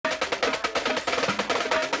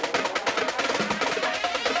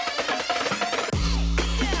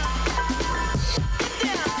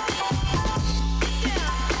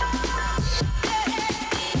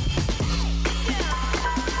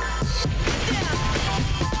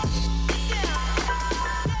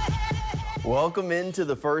Welcome into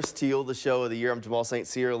the first Teal the Show of the year. I'm Jamal St.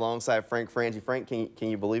 Cyr alongside Frank Frangie. Frank, can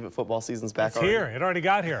you believe it? Football season's back already? It's here. It already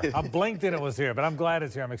got here. I blinked and it was here, but I'm glad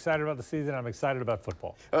it's here. I'm excited about the season. I'm excited about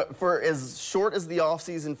football. For as short as the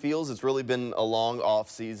offseason feels, it's really been a long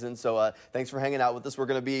offseason. So thanks for hanging out with us. We're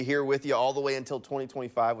going to be here with you all the way until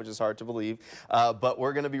 2025, which is hard to believe. But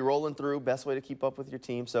we're going to be rolling through. Best way to keep up with your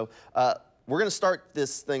team. So we're going to start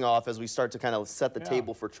this thing off as we start to kind of set the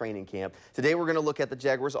table for training camp. Today we're going to look at the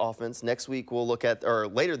Jaguars offense. Next week we'll look at, or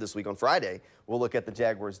later this week on Friday, we'll look at the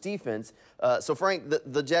Jaguars defense. So Frank,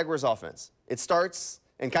 the Jaguars offense, it starts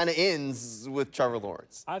and kind of ends with Trevor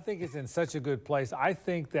Lawrence. I think it's in such a good place. I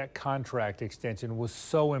think that contract extension was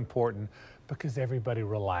so important because everybody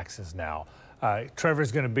relaxes now.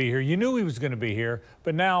 Trevor's going to be here. You knew he was going to be here,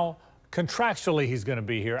 but now contractually, he's going to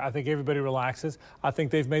be here. I think everybody relaxes. I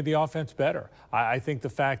think they've made the offense better. I think the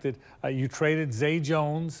fact that you traded Zay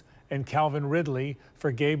Jones and Calvin Ridley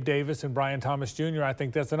for Gabe Davis and Brian Thomas Jr., I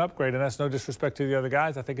think that's an upgrade, and that's no disrespect to the other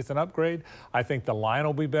guys. I think it's an upgrade. I think the line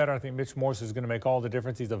will be better. I think Mitch Morse is going to make all the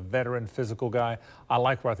difference. He's a veteran, physical guy. I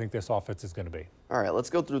like where I think this offense is going to be. All right, let's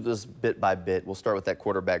go through this bit by bit. We'll start with that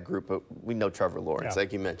quarterback group, but we know Trevor Lawrence,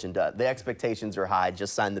 like you mentioned. The expectations are high.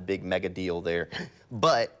 Just signed the big mega deal there.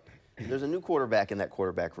 But there's a new quarterback in that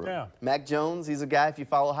quarterback room. Yeah. Mac Jones, he's a guy, if you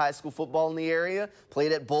follow high school football in the area,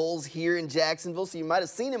 played at Bulls here in Jacksonville, so you might have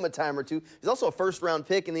seen him a time or two. He's also a first-round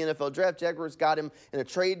pick in the NFL draft. Jaguars got him in a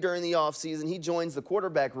trade during the offseason. He joins the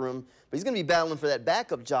quarterback room, but he's going to be battling for that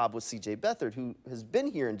backup job with C.J. Beathard, who has been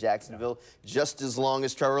here in Jacksonville just as long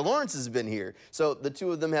as Trevor Lawrence has been here. So the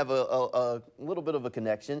two of them have a little bit of a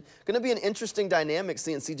connection. Going to be an interesting dynamic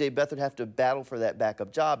seeing C.J. Beathard have to battle for that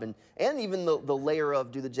backup job, and even the layer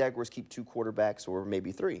of, do the Jaguars keep two quarterbacks or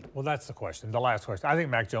maybe three? Well, that's the question, the last question. I think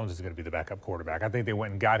Mac Jones is going to be the backup quarterback. I think they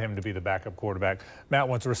went and got him to be the backup quarterback. Matt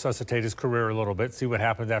wants to resuscitate his career a little bit, see what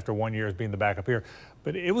happens after 1 year as being the backup here.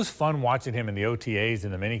 But it was fun watching him in the OTAs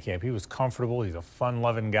and the minicamp. He was comfortable. He's a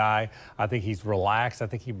fun-loving guy. I think he's relaxed. I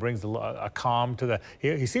think he brings a calm to the –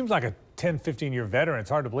 he seems like a 10, 15-year veteran. It's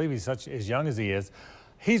hard to believe he's as young as he is.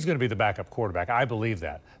 He's going to be the backup quarterback. I believe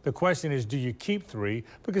that. The question is, do you keep three?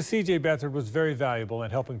 Because C.J. Beathard was very valuable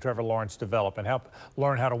in helping Trevor Lawrence develop and help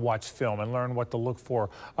learn how to watch film and learn what to look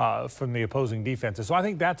for from the opposing defenses. So I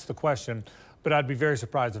think that's the question. But I'd be very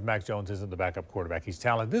surprised if Mac Jones isn't the backup quarterback. He's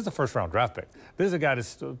talented. This is a first-round draft pick. This is a guy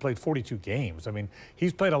that's played 42 games. I mean,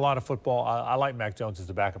 he's played a lot of football. I like Mac Jones as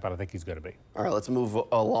the backup, and I think he's going to be. All right, let's move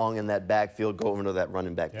along in that backfield, go over to that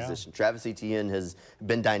running back position. Travis Etienne has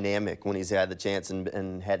been dynamic when he's had the chance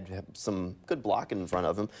and had some good blocking in front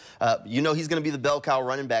of him. You know he's going to be the bell cow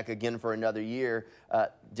running back again for another year.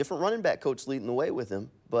 Different running back coach leading the way with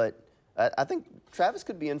him, but I think Travis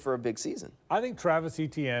could be in for a big season. I think Travis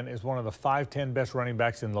Etienne is one of the 5-10 best running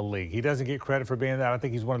backs in the league. He doesn't get credit for being that. I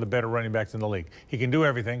think he's one of the better running backs in the league. He can do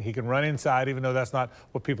everything. He can run inside, even though that's not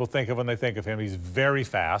what people think of when they think of him. He's very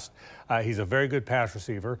fast. He's a very good pass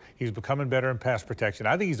receiver. He's becoming better in pass protection.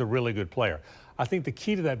 I think he's a really good player. I think the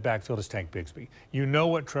key to that backfield is Tank Bigsby. You know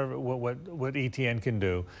what Etienne can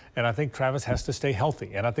do, and I think Travis has to stay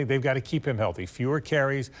healthy, and I think they've got to keep him healthy. Fewer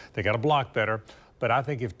carries. They got to block better. But I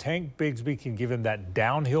think if Tank Bigsby can give him that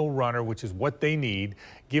downhill runner, which is what they need,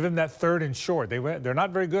 give him that third and short. They're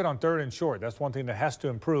not very good on third and short. That's one thing that has to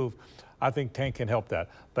improve. I think Tank can help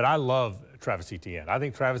that. But I love Travis Etienne. I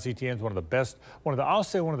think Travis Etienne is one of the best, I'll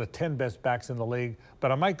say one of the 10 best backs in the league,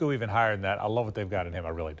 but I might go even higher than that. I love what they've got in him. I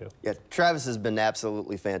really do. Yeah, Travis has been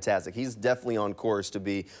absolutely fantastic. He's definitely on course to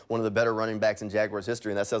be one of the better running backs in Jaguars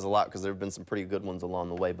history, and that says a lot because there have been some pretty good ones along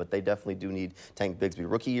the way, but they definitely do need Tank Bigsby.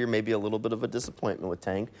 Rookie year, maybe a little bit of a disappointment with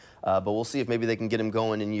Tank, but we'll see if maybe they can get him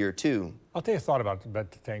going in year two. I'll tell you a thought about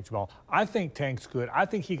Tank, Jamal. I think Tank's good. I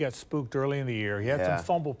think he got spooked early in the year. He had some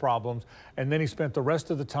fumble problems, and then he spent the rest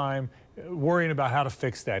of the time worrying about how to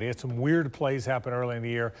fix that. He had some weird plays happen early in the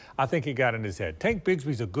year. I think it got in his head. Tank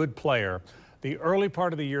Bigsby's a good player. The early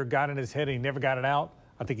part of the year got in his head and he never got it out.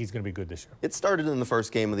 I think he's going to be good this year. It started in the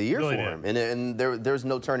first game of the year for him, and there's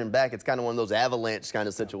no turning back. It's kind of one of those avalanche kind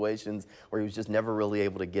of situations where he was just never really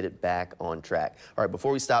able to get it back on track. All right,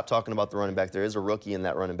 before we stop talking about the running back, there is a rookie in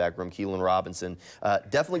that running back room, Keelan Robinson.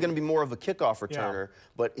 Definitely going to be more of a kickoff returner,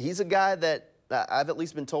 but he's a guy that I've at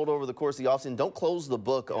least been told over the course of the offseason, don't close the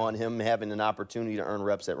book on him having an opportunity to earn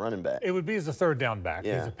reps at running back. It would be as a third down back.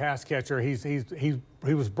 He's a pass catcher.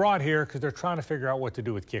 He was brought here because they're trying to figure out what to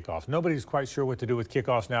do with kickoffs. Nobody's quite sure what to do with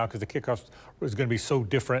kickoffs now because the kickoffs is going to be so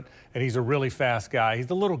different, and he's a really fast guy. He's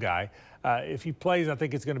the little guy. If he plays, I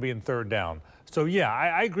think it's going to be in third down. So, yeah,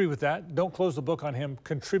 I agree with that. Don't close the book on him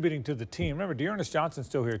contributing to the team. Remember, Dearness Johnson's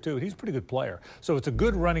still here, too. He's a pretty good player. So it's a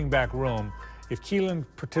good running back room. If Keelan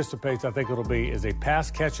participates, I think it'll be as a pass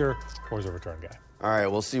catcher or as a return guy. All right,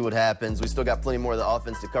 we'll see what happens. We still got plenty more of the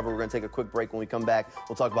offense to cover. We're going to take a quick break. When we come back,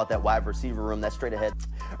 we'll talk about that wide receiver room. That's straight ahead.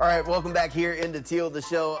 All right, welcome back here into Teal the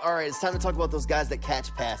Show. All right, it's time to talk about those guys that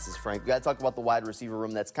catch passes, Frank. We got to talk about the wide receiver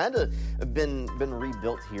room that's kind of been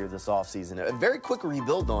rebuilt here this offseason. A very quick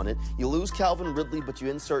rebuild on it. You lose Calvin Ridley, but you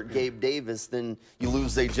insert Gabe Davis. Then you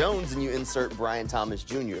lose Zay Jones, and you insert Brian Thomas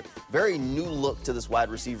Jr. Very new look to this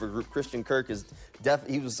wide receiver group. Christian Kirk is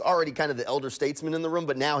he was already kind of the elder statesman in the room,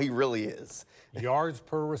 but now he really is. Yards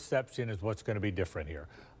per reception is what's going to be different here.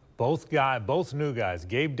 Both new guys,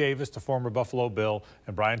 Gabe Davis, the former Buffalo Bill,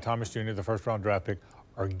 and Brian Thomas Jr., the first-round draft pick,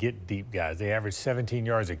 are get-deep guys. They average 17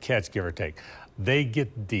 yards a catch, give or take. They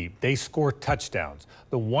get deep. They score touchdowns.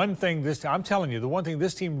 The one thing I'm telling you, the one thing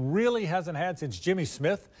this team really hasn't had since Jimmy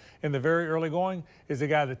Smith in the very early going is a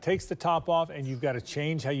guy that takes the top off, and you've got to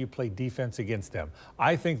change how you play defense against them.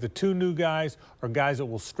 I think the two new guys are guys that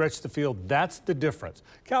will stretch the field. That's the difference.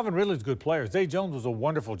 Calvin Ridley's a good player. Zay Jones was a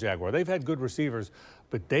wonderful Jaguar. They've had good receivers,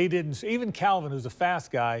 but they didn't. Even Calvin, who's a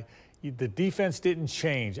fast guy, the defense didn't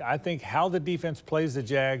change. I think how the defense plays the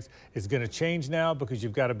Jags is going to change now because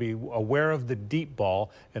you've got to be aware of the deep ball,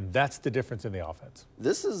 and that's the difference in the offense.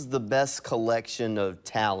 This is the best collection of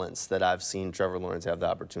talents that I've seen Trevor Lawrence have the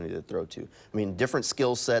opportunity to throw to. I mean, different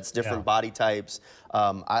skill sets, different body types.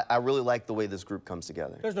 I really like the way this group comes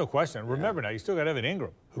together. There's no question. Remember now, you still got Evan Ingram,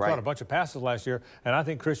 who caught a bunch of passes last year, and I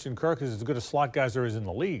think Christian Kirk is as good a slot guy as there is in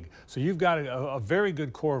the league. So you've got a very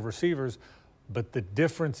good core of receivers. But the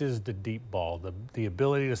difference is the deep ball, the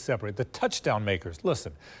ability to separate, the touchdown makers.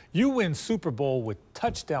 Listen, you win Super Bowl with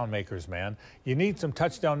touchdown makers, man. You need some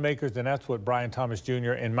touchdown makers, and that's what Brian Thomas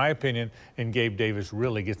Jr., in my opinion, and Gabe Davis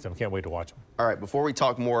really gets them. Can't wait to watch them. All right, before we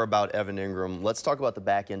talk more about Evan Ingram, let's talk about the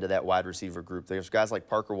back end of that wide receiver group. There's guys like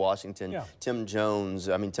Parker Washington, Tim Jones.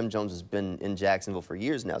 I mean, Tim Jones has been in Jacksonville for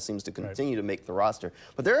years now, seems to continue to make the roster.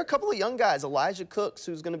 But there are a couple of young guys, Elijah Cooks,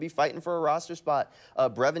 who's going to be fighting for a roster spot,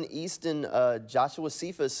 Brevin Easton, Joshua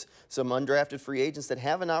Cephas, some undrafted free agents that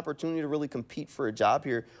have an opportunity to really compete for a job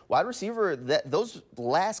here. Wide receiver, those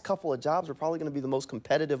last couple of jobs are probably going to be the most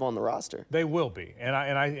competitive on the roster. They will be.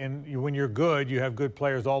 And when you're good, you have good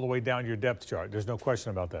players all the way down your depth chart. There's no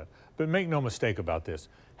question about that. But make no mistake about this.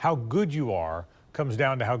 How good you are comes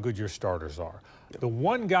down to how good your starters are. The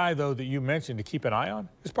one guy, though, that you mentioned to keep an eye on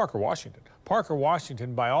is Parker Washington. Parker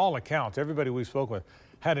Washington, by all accounts, everybody we've spoken with,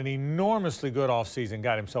 had an enormously good offseason,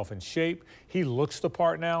 got himself in shape. He looks the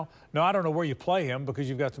part now. Now, I don't know where you play him because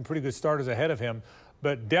you've got some pretty good starters ahead of him,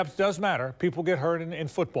 but depth does matter. People get hurt in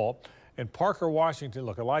football. And Parker Washington,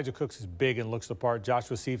 look, Elijah Cooks is big and looks the part.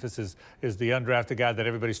 Joshua Cephas is the undrafted guy that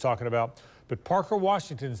everybody's talking about. But Parker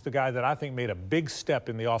Washington is the guy that I think made a big step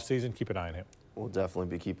in the offseason. Keep an eye on him. We'll definitely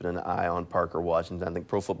be keeping an eye on Parker Washington. I think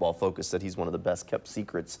Pro Football Focus said he's one of the best-kept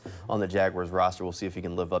secrets on the Jaguars roster. We'll see if he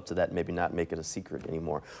can live up to that and maybe not make it a secret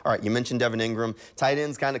anymore. All right, you mentioned Evan Ingram. Tight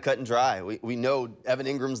end's kind of cut and dry. We know Evan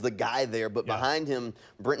Ingram's the guy there, but behind him,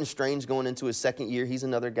 Brenton Strange going into his second year. He's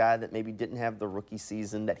another guy that maybe didn't have the rookie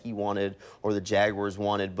season that he wanted or the Jaguars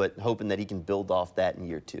wanted, but hoping that he can build off that in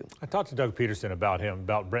year two. I talked to Doug Peterson about him,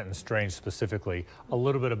 about Brenton Strange specifically, a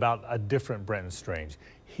little bit about a different Brenton Strange.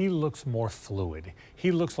 He looks more fluid.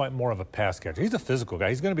 He looks like more of a pass catcher. He's a physical guy.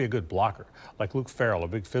 He's going to be a good blocker, like Luke Farrell, a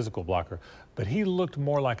big physical blocker. But he looked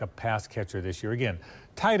more like a pass catcher this year. Again,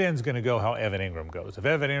 tight end's going to go how Evan Ingram goes. If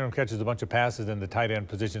Evan Ingram catches a bunch of passes, then the tight end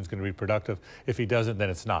position is going to be productive. If he doesn't, then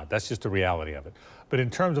it's not. That's just the reality of it. But in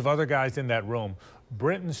terms of other guys in that room,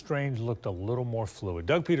 Brenton Strange looked a little more fluid.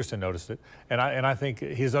 Doug Peterson noticed it, and I think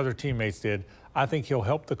his other teammates did. I think he'll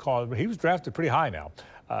help the cause. He was drafted pretty high now,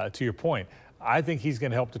 to your point. I think he's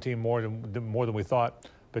going to help the team more than we thought.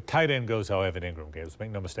 But tight end goes how Evan Ingram goes.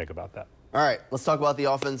 Make no mistake about that. All right, let's talk about the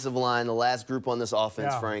offensive line, the last group on this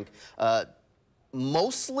offense, Frank.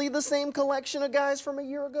 Mostly the same collection of guys from a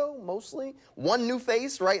year ago, mostly. One new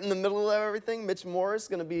face right in the middle of everything. Mitch Morris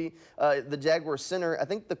going to be the Jaguars center. I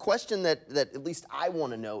think the question that at least I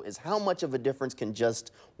want to know is how much of a difference can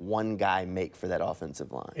just one guy make for that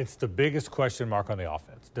offensive line? It's the biggest question mark on the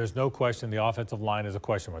offense. There's no question the offensive line is a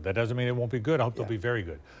question mark. That doesn't mean it won't be good. I hope they'll be very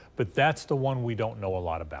good. But that's the one we don't know a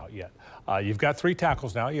lot about yet. You've got 3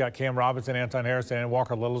 tackles now. You got Cam Robinson, Anton Harrison, and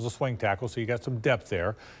Walker Little as a swing tackle, so you got some depth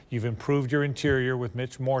there. You've improved your interior with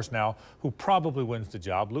Mitch Morris now, who probably wins the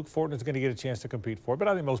job. Luke Fortin is going to get a chance to compete for it, but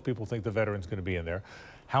I think most people think the veteran's going to be in there.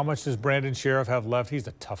 How much does Brandon Sheriff have left? He's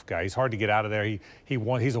a tough guy. He's hard to get out of there.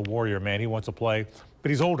 He's a warrior, man. He wants to play, but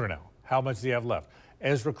he's older now. How much does he have left?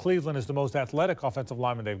 Ezra Cleveland is the most athletic offensive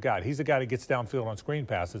lineman they've got. He's a guy that gets downfield on screen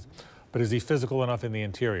passes, but is he physical enough in the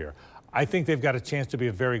interior? I think they've got a chance to be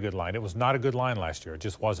a very good line. It was not a good line last year. It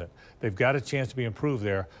just wasn't. They've got a chance to be improved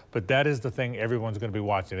there, but that is the thing everyone's going to be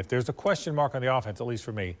watching. If there's a question mark on the offense, at least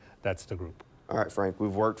for me, that's the group. All right, Frank,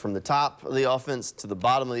 we've worked from the top of the offense to the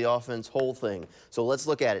bottom of the offense, whole thing. So let's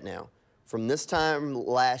look at it now. From this time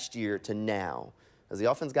last year to now, has the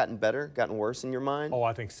offense gotten better, gotten worse in your mind? Oh,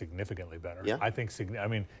 I think significantly better. Yeah? I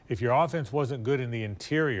mean, if your offense wasn't good in the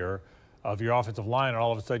interior of your offensive line, and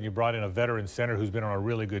all of a sudden you brought in a veteran center who's been on a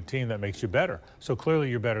really good team, that makes you better. So clearly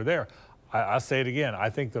you're better there. I'll say it again. I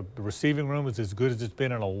think the receiving room is as good as it's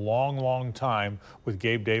been in a long, long time with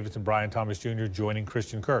Gabe Davis and Brian Thomas Jr. joining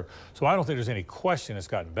Christian Kirk. So I don't think there's any question it's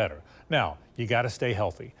gotten better. Now, you got to stay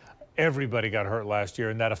healthy. Everybody got hurt last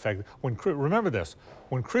year, and that affected. Remember this,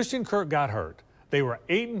 when Christian Kirk got hurt, they were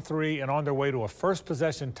 8-3 and on their way to a first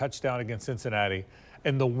possession touchdown against Cincinnati,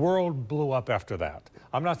 and the world blew up after that.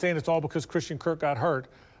 I'm not saying it's all because Christian Kirk got hurt,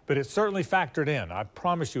 but it certainly factored in. I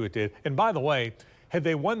promise you it did. And by the way, had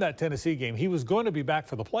they won that Tennessee game, he was going to be back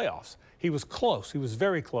for the playoffs. He was close. He was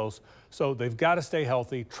very close. So they've got to stay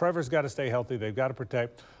healthy. Trevor's got to stay healthy. They've got to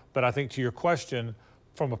protect. But I think to your question,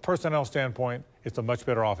 from a personnel standpoint, it's a much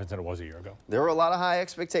better offense than it was a year ago. There were a lot of high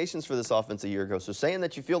expectations for this offense a year ago. So saying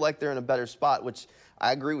that you feel like they're in a better spot, which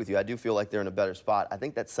I agree with you. I do feel like they're in a better spot. I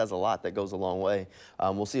think that says a lot. That goes a long way.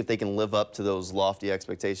 We'll see if they can live up to those lofty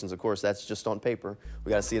expectations. Of course, that's just on paper. We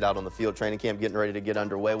got to see it out on the field. Training camp getting ready to get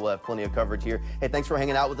underway. We'll have plenty of coverage here. Hey, thanks for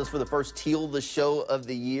hanging out with us for the first Teal the Show of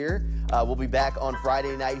the year. We'll be back on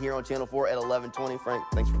Friday night here on Channel 4 at 11:20. Frank,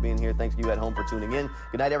 thanks for being here. Thanks to you at home for tuning in.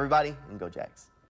 Good night, everybody, and go Jags.